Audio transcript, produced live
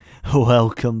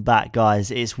Welcome back,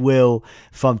 guys. It's Will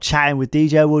from Chatting with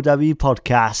DJ Will W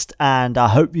podcast, and I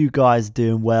hope you guys are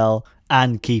doing well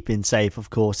and keeping safe, of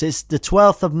course. It's the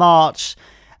 12th of March,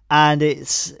 and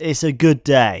it's a good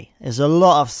day. There's a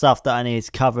lot of stuff that I need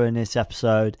to cover in this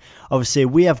episode. Obviously,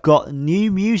 we have got new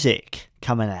music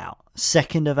coming out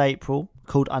 2nd of April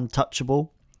called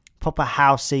Untouchable. Proper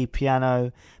housey,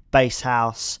 piano, bass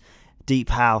house, deep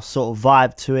house sort of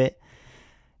vibe to it.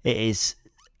 It is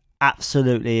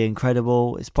absolutely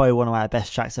incredible. It's probably one of my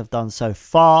best tracks I've done so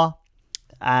far,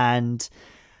 and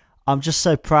I'm just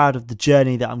so proud of the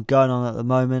journey that I'm going on at the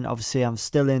moment. Obviously, I'm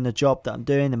still in the job that I'm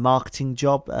doing, the marketing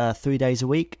job, 3 days a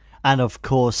week, and of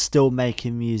course still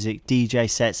making music, DJ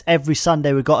sets every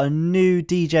Sunday. We've got a new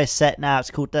DJ set now. It's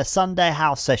called the Sunday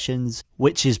House Sessions,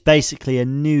 which is basically a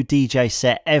new DJ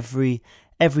set every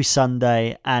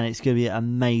Sunday, and it's going to be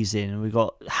amazing. We've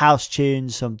got house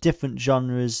tunes, some different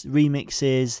genres,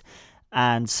 remixes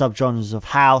and subgenres of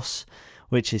house,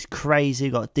 which is crazy.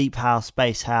 We've got deep house,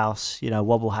 bass house,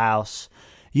 wobble house,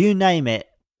 you name it,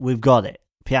 we've got it.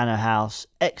 Piano house,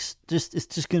 it's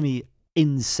just going to be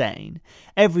insane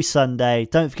every Sunday.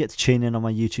 Don't forget to tune in on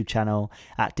my YouTube channel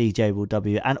at DJ Will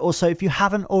W, and also if you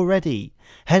haven't already,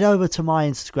 head over to my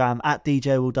Instagram at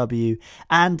DJ Will W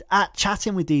and at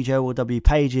Chatting with DJ Will W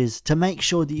pages to make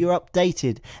sure that you're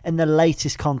updated in the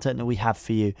latest content that we have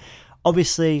for you.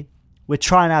 Obviously, we're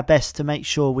trying our best to make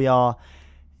sure we are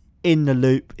in the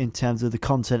loop in terms of the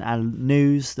content and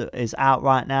news that is out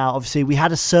right now. Obviously, we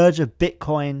had a surge of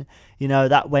Bitcoin,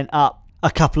 that went up a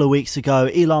couple of weeks ago.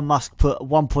 Elon Musk put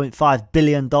 $1.5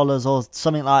 billion or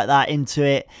something like that into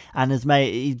it, and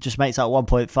he just makes like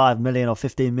 1.5 million or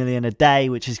 15 million a day,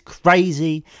 which is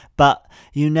crazy, but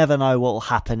you never know what will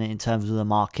happen in terms of the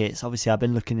markets. Obviously, I've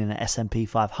been looking in an S&P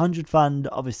 500 fund.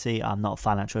 Obviously, I'm not a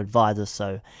financial advisor,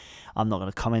 so I'm not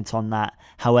going to comment on that.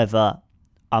 However,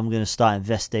 I'm going to start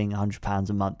investing £100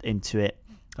 a month into it.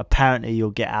 Apparently,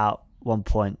 you'll get out 1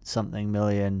 point something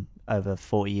million over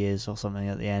 40 years or something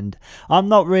at the end. I'm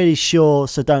not really sure,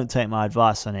 so don't take my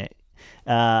advice on it.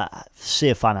 See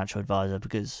a financial advisor,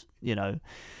 because it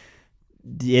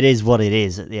is what it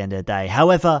is at the end of the day.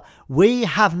 However, we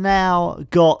have now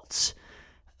got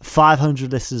 500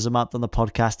 listeners a month on the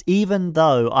podcast, even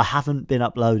though I haven't been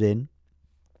uploading,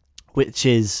 which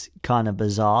is kind of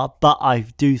bizarre, but I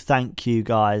do thank you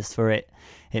guys for it.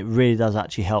 It really does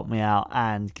actually help me out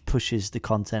and pushes the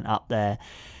content up there,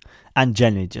 and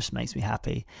generally just makes me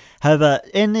happy. However,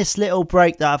 in this little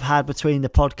break that I've had between the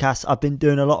podcasts, I've been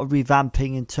doing a lot of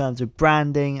revamping in terms of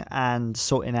branding and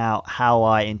sorting out how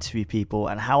I interview people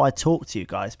and how I talk to you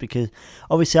guys, because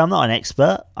obviously I'm not an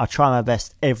expert. I try my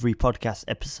best every podcast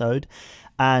episode,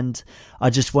 and I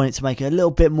just wanted to make it a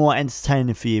little bit more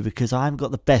entertaining for you, because I haven't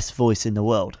got the best voice in the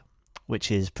world,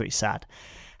 which is pretty sad.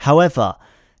 However,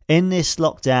 in this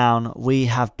lockdown, we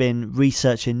have been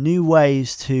researching new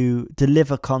ways to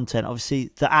deliver content. Obviously,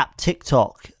 the app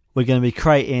TikTok, we're going to be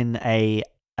creating an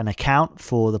account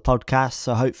for the podcast,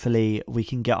 so hopefully we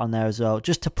can get on there as well,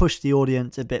 just to push the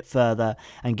audience a bit further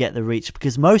and get the reach,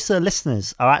 because most of the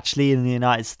listeners are actually in the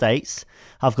United States.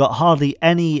 I've got hardly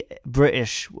any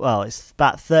British, well, it's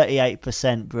about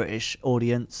 38% British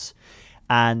audience,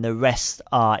 and the rest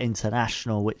are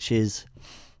international, which is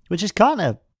kind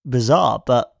of bizarre,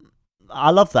 but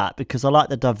I love that, because I like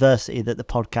the diversity that the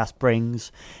podcast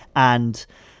brings and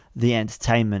the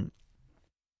entertainment.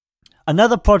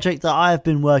 Another project that I have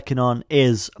been working on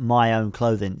is my own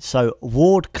clothing. So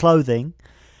Ward Clothing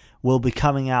will be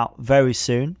coming out very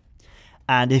soon.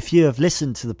 And if you have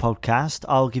listened to the podcast,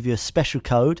 I'll give you a special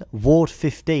code,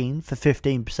 WARD15, for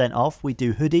 15% off. We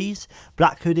do hoodies,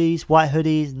 black hoodies, white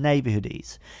hoodies, navy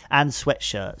hoodies, and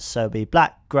sweatshirts. So it'll be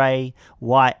black, grey,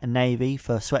 white, and navy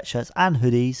for sweatshirts and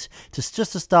hoodies, just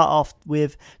to start off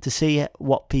with, to see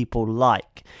what people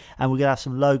like. And we're going to have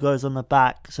some logos on the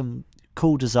back, some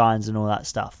cool designs and all that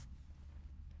stuff.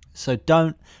 So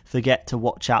don't forget to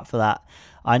watch out for that.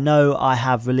 I know I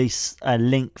have released a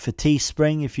link for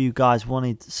Teespring. If you guys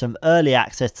wanted some early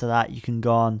access to that, you can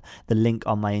go on the link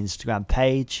on my Instagram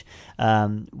page,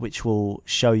 which will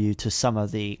show you to some of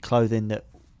the clothing that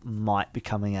might be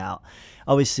coming out.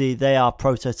 Obviously, they are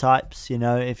prototypes.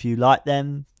 If you like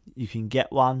them, you can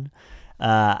get one.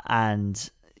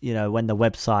 And when the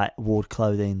website Ward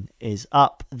Clothing is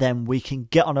up, then we can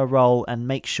get on a roll and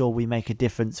make sure we make a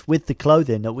difference with the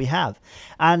clothing that we have.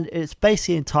 And it's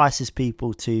basically entices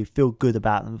people to feel good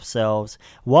about themselves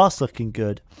whilst looking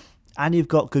good, and you've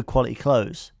got good quality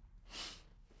clothes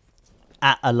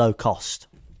at a low cost.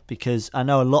 Because I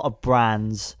know a lot of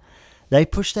brands, they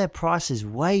push their prices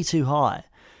way too high.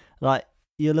 Like,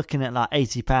 you're looking at like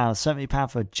 £80,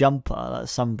 £70 for a jumper, like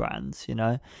some brands,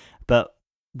 But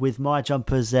with my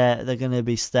jumpers, they're going to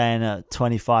be staying at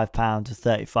 £25 to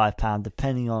 £35,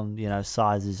 depending on, you know,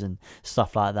 sizes and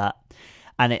stuff like that.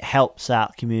 And it helps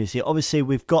out community. Obviously,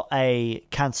 we've got a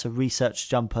cancer research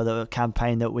jumper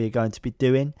campaign that we're going to be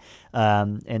doing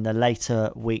in the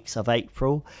later weeks of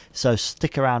April. So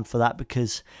stick around for that,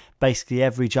 because basically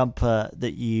every jumper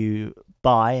that you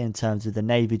buy, in terms of the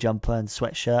navy jumper and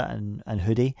sweatshirt and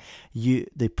hoodie,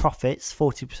 the profits,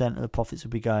 40% of the profits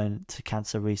will be going to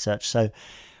cancer research. So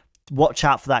watch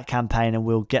out for that campaign, and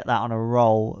we'll get that on a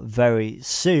roll very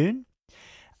soon.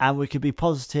 And we could be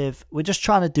positive. We're just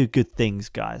trying to do good things,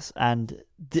 guys. And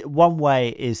one way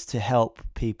is to help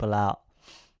people out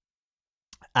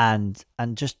and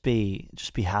just be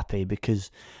happy, because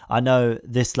I know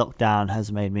this lockdown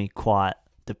has made me quite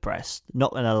depressed.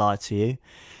 Not going to lie to you.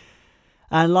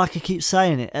 And like I keep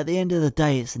saying it, at the end of the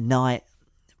day, it's night.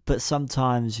 But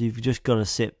sometimes you've just got to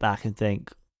sit back and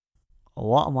think,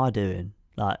 what am I doing?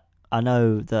 Like, I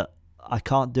know that I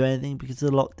can't do anything because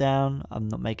of the lockdown. I'm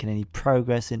not making any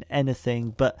progress in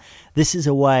anything. But this is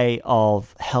a way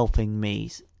of helping me,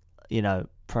 you know,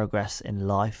 progress in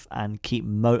life and keep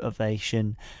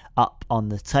motivation up on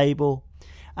the table.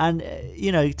 And,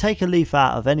 you know, take a leaf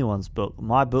out of anyone's book,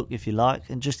 my book if you like,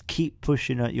 and just keep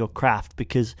pushing at your craft,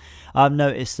 because I've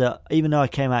noticed that even though I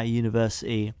came out of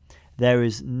university, there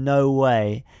is no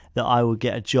way that I will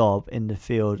get a job in the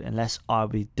field unless I'll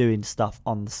be doing stuff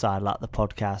on the side like the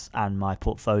podcast and my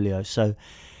portfolio. So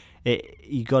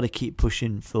you got to keep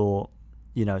pushing for,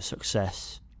 you know,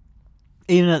 success.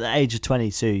 Even at the age of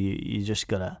 22, you just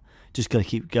gotta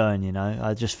keep going. You know,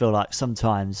 I just feel like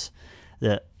sometimes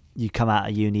that you come out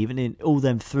of uni, even in all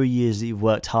them 3 years that you've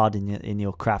worked hard in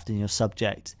your craft, in your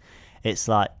subject, it's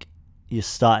like you're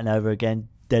starting over again.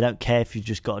 They don't care if you've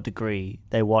just got a degree.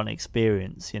 They want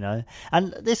experience, you know.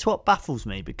 And this is what baffles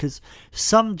me, because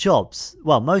some jobs,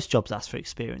 well, most jobs ask for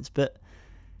experience, but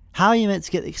how are you meant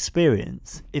to get the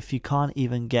experience if you can't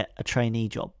even get a trainee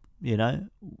job, you know,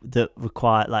 that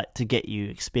require, like, to get you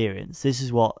experience? This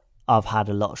is what I've had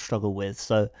a lot of struggle with.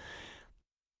 So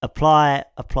apply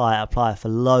for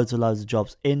loads of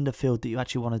jobs in the field that you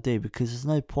actually want to do, because there's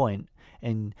no point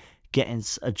in getting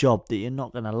a job that you're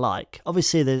not going to like.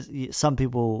 Obviously, there's some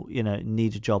people, you know,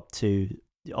 need a job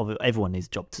everyone needs a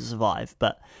job to survive,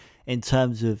 but in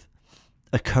terms of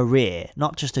a career,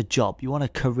 not just a job, you want a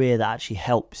career that actually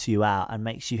helps you out and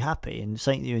makes you happy and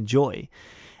something you enjoy.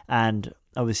 And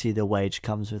obviously the wage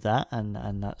comes with that,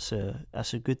 and that's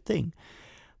a good thing.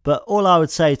 But all I would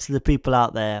say to the people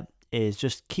out there is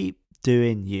just keep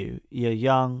doing you. You're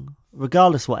young,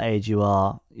 regardless what age you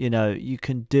are, you know, you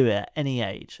can do it at any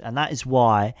age. And that is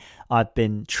why I've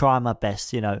been trying my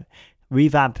best, you know,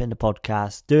 revamping the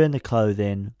podcast, doing the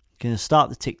clothing, going to start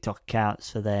the TikTok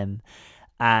accounts for them,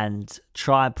 and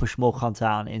try and push more content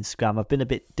out on Instagram. I've been a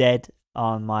bit dead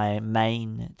on my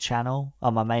main channel,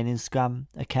 on my main Instagram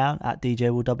account at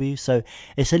DJWW. So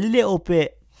it's a little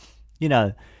bit, you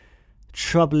know,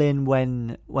 troubling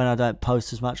when I don't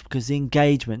post as much, because the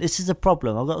engagement, this is a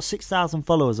problem. I've got 6,000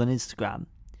 followers on Instagram.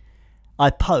 I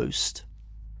post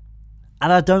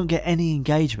and I don't get any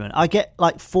engagement. I get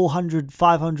like 400,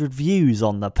 500 views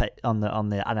on the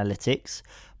analytics,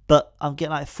 but I'm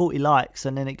getting like 40 likes,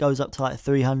 and then it goes up to like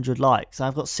 300 likes. And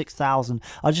I've got 6,000.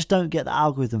 I just don't get the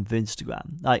algorithm for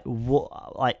Instagram. Like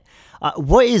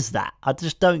what is that? I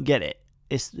just don't get it.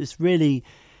 It's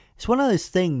one of those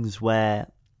things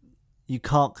where you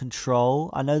can't control.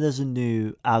 I know there's a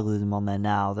new algorithm on there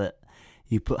now that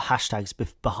you put hashtags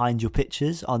behind your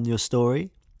pictures on your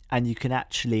story, and you can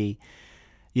actually,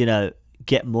 you know,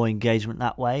 get more engagement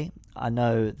that way. I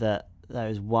know that there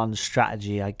is one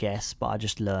strategy, I guess, but I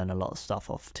just learn a lot of stuff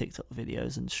off TikTok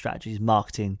videos and strategies,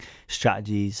 marketing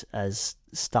strategies, as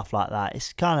stuff like that.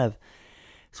 It's one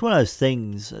of those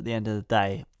things at the end of the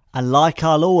day. And like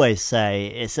I'll always say,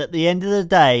 it's at the end of the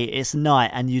day, it's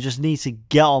night, and you just need to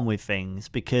get on with things,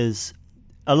 because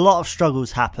a lot of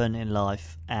struggles happen in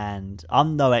life, and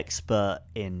I'm no expert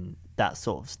in that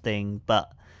sort of thing,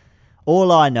 but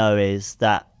all I know is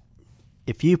that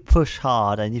if you push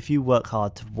hard and if you work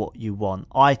hard to what you want,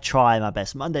 I try my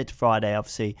best. Monday to Friday,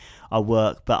 obviously, I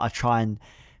work, but I try and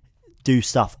do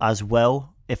stuff as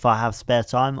well. If I have spare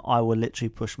time, I will literally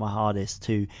push my hardest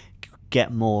to get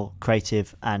more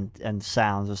creative and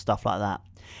sounds and stuff like that.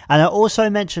 And I also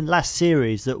mentioned last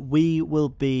series that we will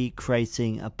be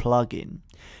creating a plugin.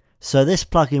 So this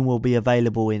plugin will be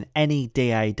available in any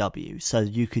DAW. So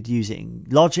you could use it in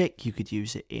Logic, you could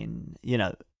use it in, you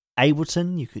know,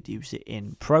 Ableton, you could use it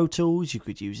in Pro Tools, you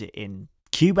could use it in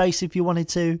Cubase if you wanted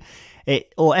to,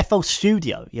 or FL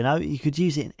Studio, you know, you could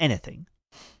use it in anything.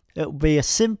 It will be a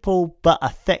simple but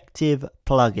effective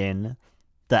plugin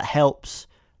that helps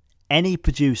any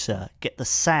producer get the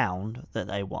sound that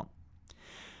they want.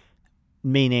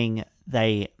 Meaning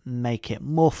they make it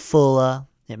more fuller,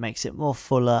 it makes it more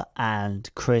fuller and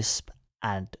crisp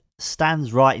and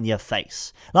stands right in your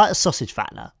face. Like a sausage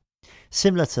fattener.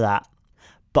 Similar to that,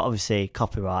 but obviously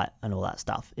copyright and all that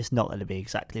stuff. It's not going to be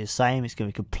exactly the same. It's going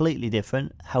to be completely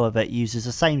different. However, it uses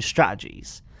the same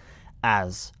strategies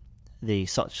as the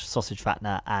sausage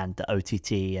fattener and the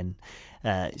OTT and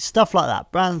stuff like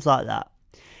that, brands like that.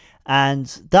 And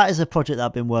that is a project that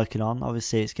I've been working on.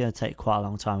 Obviously, it's going to take quite a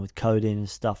long time with coding and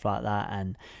stuff like that,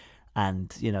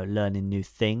 and you know, learning new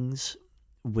things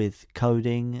with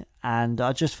coding. And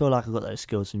I just feel like I've got those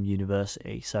skills from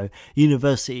university. So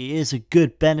university is a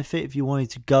good benefit if you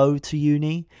wanted to go to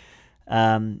uni.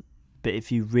 But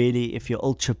if you're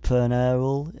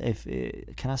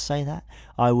entrepreneurial, can I say that?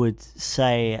 I would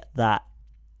say that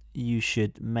you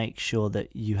should make sure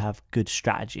that you have good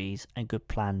strategies and good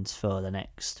plans for the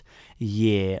next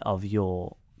year of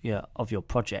your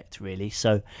project, really.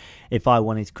 So if I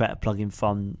wanted to create a plugin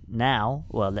from now,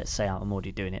 well, let's say I'm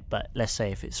already doing it, but let's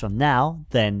say if it's from now,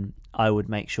 then I would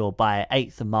make sure by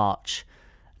 8th of March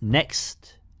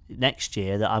next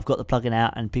year that I've got the plugin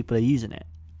out and people are using it.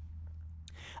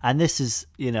 And this is,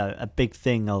 you know, a big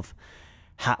thing of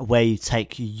where you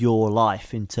take your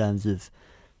life in terms of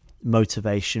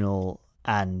motivational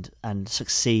and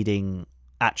succeeding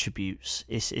attributes.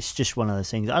 It's just one of those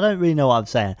things. I don't really know what I'm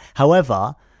saying.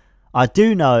 However, I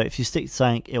do know if you stick to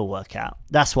something, it'll work out.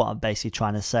 That's what I'm basically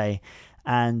trying to say.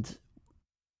 And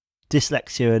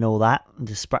dyslexia and all that, and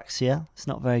dyspraxia, it's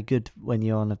not very good when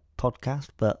you're on a podcast,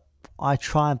 but I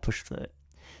try and push through it.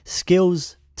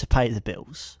 Skills to pay the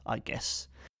bills, I guess.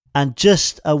 And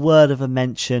just a word of a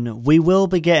mention, we will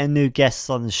be getting new guests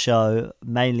on the show,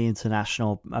 mainly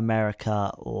international, America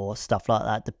or stuff like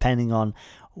that, depending on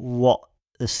what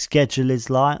the schedule is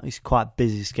like. It's quite a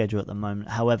busy schedule at the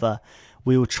moment. However,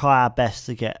 we will try our best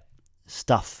to get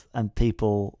stuff and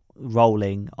people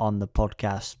rolling on the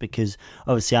podcast, because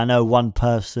obviously I know one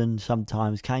person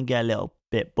sometimes can get a little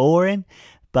bit boring,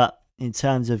 but in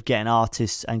terms of getting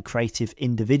artists and creative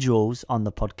individuals on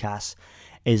the podcast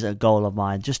is a goal of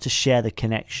mine, just to share the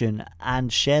connection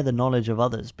and share the knowledge of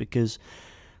others, because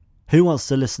who wants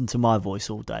to listen to my voice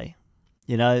all day?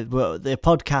 You know, the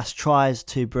podcast tries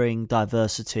to bring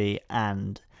diversity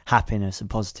and happiness and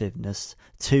positiveness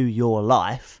to your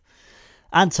life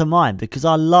and to mine, because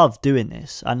I love doing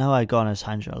this. I know I go on a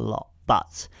tangent a lot,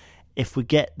 but if we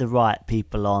get the right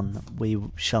people on, we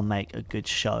shall make a good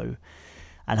show.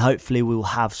 And hopefully we will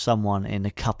have someone in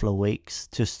a couple of weeks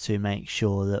just to make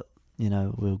sure that, you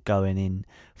know, we're going in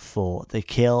for the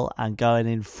kill and going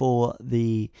in for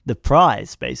the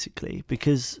prize, basically,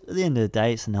 because at the end of the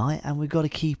day, it's a night and we've got to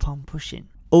keep on pushing.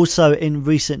 Also, in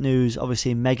recent news,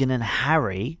 obviously, Meghan and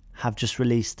Harry have just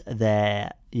released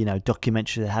their, you know,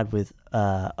 documentary they had with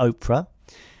Oprah.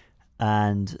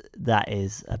 And that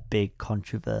is a big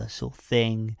controversial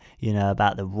thing, you know,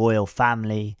 about the royal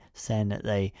family, saying that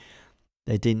they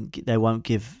won't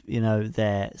give, you know,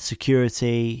 their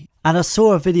security. And I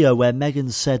saw a video where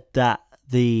Meghan said that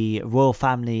the royal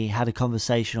family had a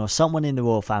conversation, or someone in the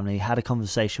royal family had a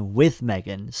conversation with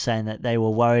Meghan, saying that they were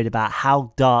worried about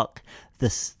how dark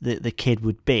the kid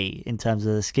would be in terms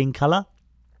of the skin colour.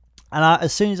 And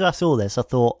as soon as I saw this, I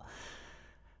thought,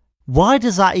 why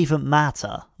does that even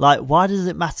matter? Like, why does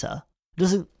it matter?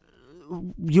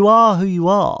 You are who you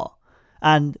are.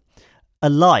 And a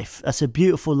life, that's a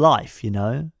beautiful life, you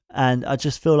know? And I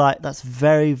just feel like that's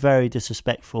very, very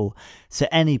disrespectful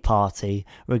to any party,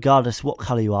 regardless what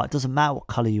colour you are. It doesn't matter what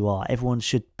colour you are. Everyone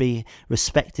should be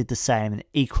respected the same and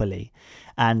equally.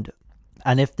 And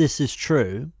if this is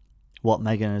true, what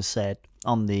Meghan has said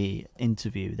on the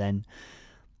interview, then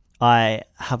I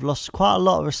have lost quite a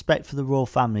lot of respect for the royal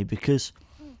family, because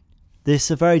this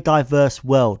is a very diverse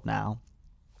world now,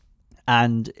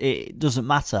 and it doesn't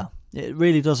matter. It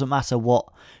really doesn't matter what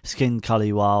skin colour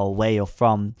you are or where you're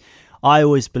from. I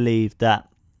always believe that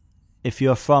if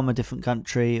you're from a different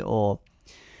country, or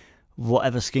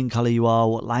whatever skin colour you are,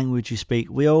 what language you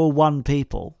speak, we are all one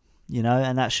people, you know,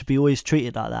 and that should be always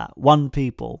treated like that. One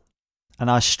people. And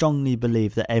I strongly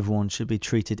believe that everyone should be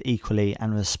treated equally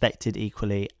and respected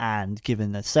equally and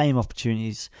given the same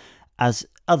opportunities as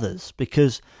others,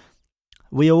 because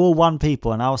we are all one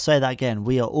people. And I will say that again,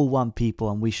 we are all one people,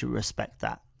 and we should respect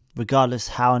that. Regardless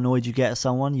how annoyed you get at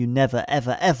someone, you never,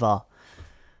 ever, ever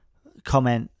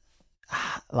comment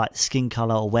like skin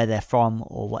colour or where they're from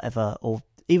or whatever, or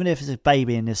even if it's a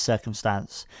baby in this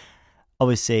circumstance.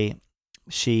 Obviously,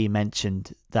 she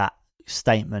mentioned that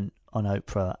statement on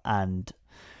Oprah, and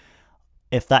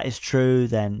if that is true,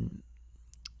 then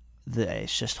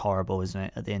it's just horrible, isn't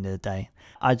it, at the end of the day?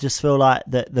 I just feel like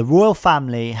that the royal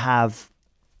family have,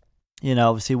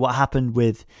 obviously what happened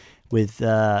with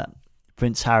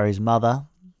Prince Harry's mother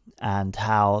and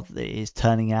how it is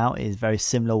turning out is very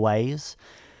similar ways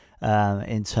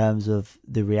in terms of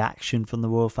the reaction from the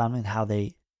royal family and how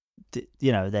they,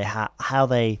 how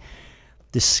they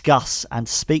discuss and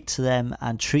speak to them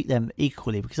and treat them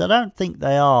equally, because I don't think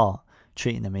they are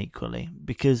treating them equally,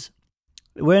 because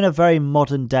we're in a very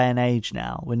modern day and age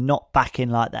now. We're not back in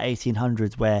like the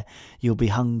 1800s where you'll be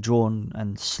hung, drawn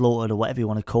and slaughtered, or whatever you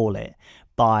want to call it,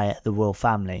 by the royal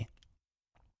family.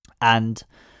 And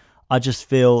I just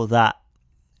feel that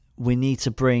we need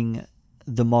to bring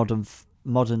the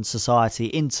modern society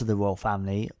into the royal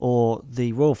family, or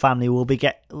the royal family will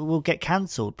get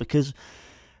cancelled, because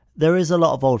there is a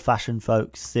lot of old-fashioned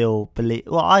folks still believe.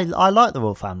 Well, I like the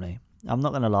royal family. I'm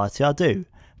not going to lie to you, I do.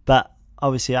 But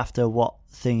obviously, after what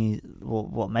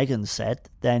Meghan said,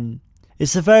 then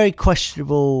it's a very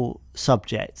questionable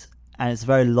subject, and it's a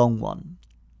very long one.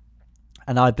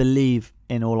 And I believe,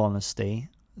 in all honesty,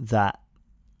 that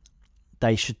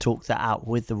they should talk that out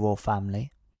with the royal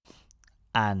family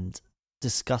and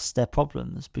discuss their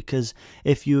problems, because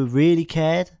if you really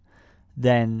cared,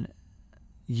 then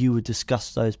you would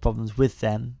discuss those problems with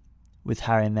them, with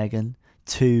Harry and Meghan,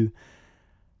 to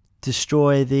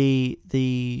destroy the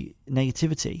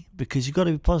negativity, because you've got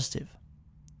to be positive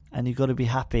and you've got to be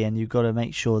happy and you've got to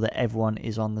make sure that everyone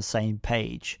is on the same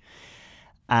page.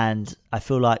 And I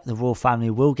feel like the royal family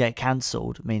will get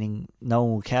cancelled, meaning no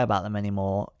one will care about them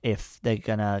anymore if they're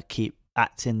going to keep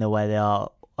acting the way they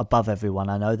are above everyone.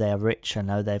 I know they are rich, I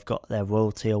know they've got their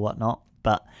royalty or whatnot,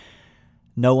 but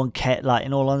no one cares. Like,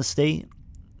 in all honesty,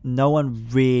 no one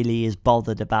really is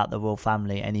bothered about the royal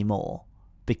family anymore,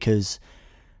 because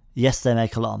yes, they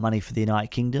make a lot of money for the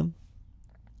United Kingdom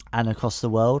and across the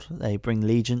world. They bring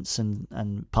allegiance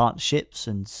and partnerships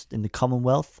and in the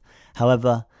Commonwealth.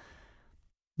 However,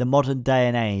 the modern day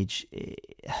and age,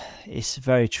 it's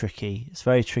very tricky. It's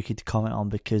very tricky to comment on,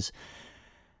 because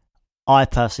I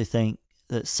personally think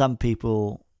that some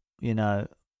people,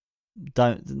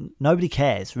 nobody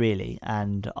cares really,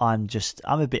 and I'm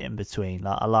a bit in between.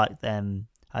 Like, I like them,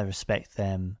 I respect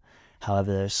them.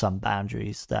 However, there's some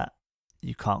boundaries that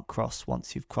you can't cross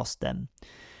once you've crossed them.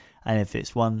 And if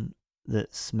it's one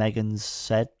that Meghan's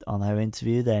said on her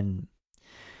interview, then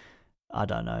I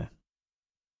don't know.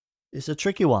 It's a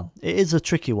tricky one. It is a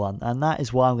tricky one, and that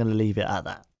is why I'm going to leave it at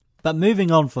that. But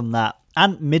moving on from that,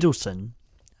 Ant Middleton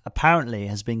apparently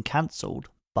has been cancelled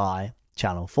by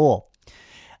Channel 4.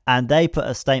 And they put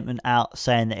a statement out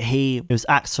saying that he was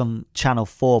axed from Channel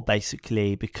 4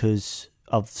 basically because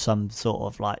of some sort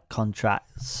of like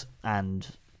contracts and,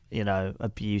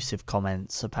 abusive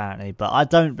comments apparently. But I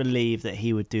don't believe that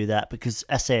he would do that, because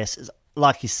SAS is,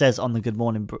 like he says on the Good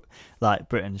Morning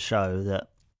Britain show, that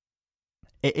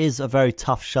it is a very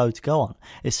tough show to go on.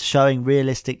 It's showing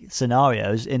realistic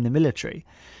scenarios in the military.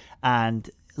 And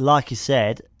like he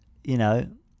said,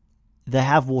 they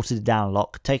have watered it down a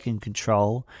lot, taken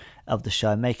control of the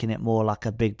show, making it more like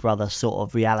a Big Brother sort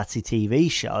of reality TV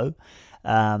show,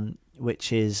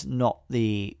 which is not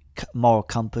the moral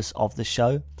compass of the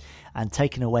show, and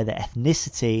taking away the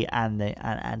ethnicity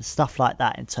and stuff like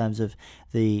that in terms of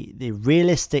the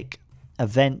realistic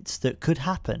events that could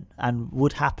happen and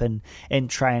would happen in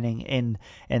training in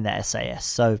the SAS.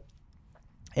 So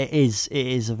it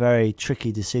is a very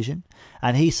tricky decision.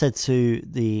 And he said to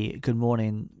the Good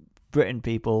Morning Britain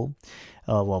people,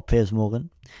 Piers Morgan,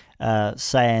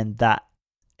 saying that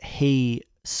he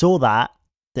saw that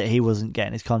he wasn't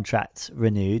getting his contract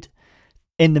renewed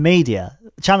in the media.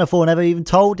 Channel 4 never even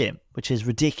told him, which is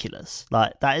ridiculous.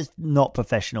 Like, that is not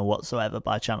professional whatsoever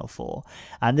by Channel 4.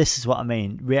 And this is what I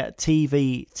mean.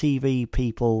 TV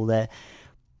people, they're,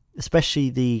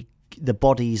 especially the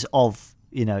bodies of,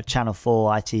 Channel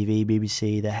 4, ITV,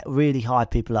 BBC, they're really high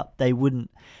people up.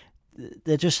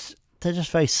 They're just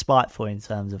very spiteful in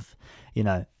terms of,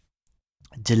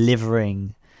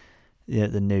 delivering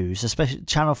the news. Especially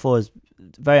Channel 4 is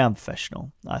very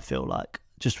unprofessional, I feel like.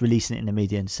 Just releasing it in the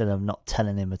media instead of not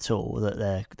telling him at all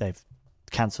that they've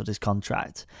cancelled his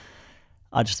contract.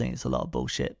 I just think it's a lot of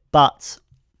bullshit. But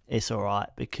it's all right,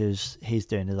 because he's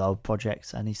doing his old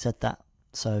projects and he said that.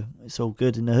 So it's all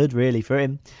good in the hood, really, for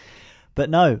him. But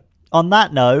no, on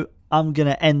that note, I'm going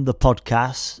to end the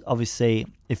podcast. Obviously,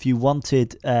 if you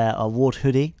wanted a Ward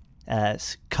hoodie,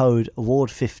 it's code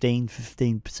AWARD15,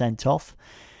 15% off.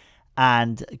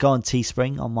 And go on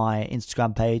Teespring on my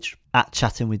Instagram page at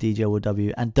Chatting with DJ Will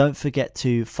W. And don't forget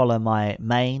to follow my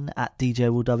main at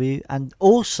DJ Will W. And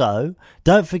also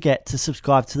don't forget to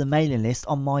subscribe to the mailing list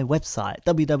on my website,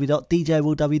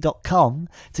 www.djwillw.com,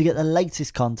 to get the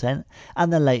latest content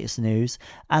and the latest news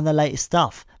and the latest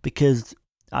stuff, because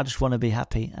I just want to be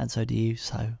happy, and so do you.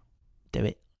 So do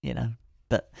it, you know.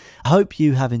 But I hope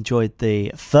you have enjoyed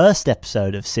the first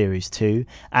episode of Series 2,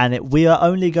 and we are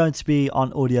only going to be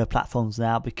on audio platforms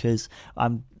now because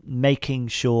I'm making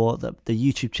sure that the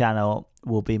YouTube channel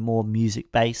will be more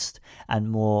music based and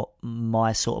more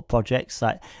my sort of projects.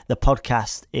 Like the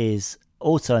podcast is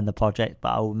also in the project, but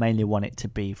I will mainly want it to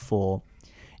be for,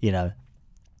 you know,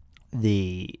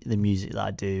 the music that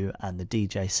I do and the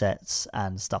DJ sets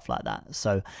and stuff like that.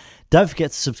 So don't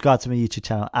forget to subscribe to my YouTube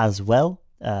channel as well.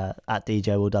 At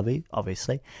DJ Will W,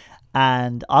 obviously.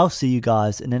 And I'll see you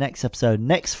guys in the next episode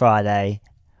next Friday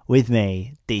with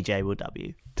me, DJ Will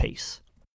W. Peace.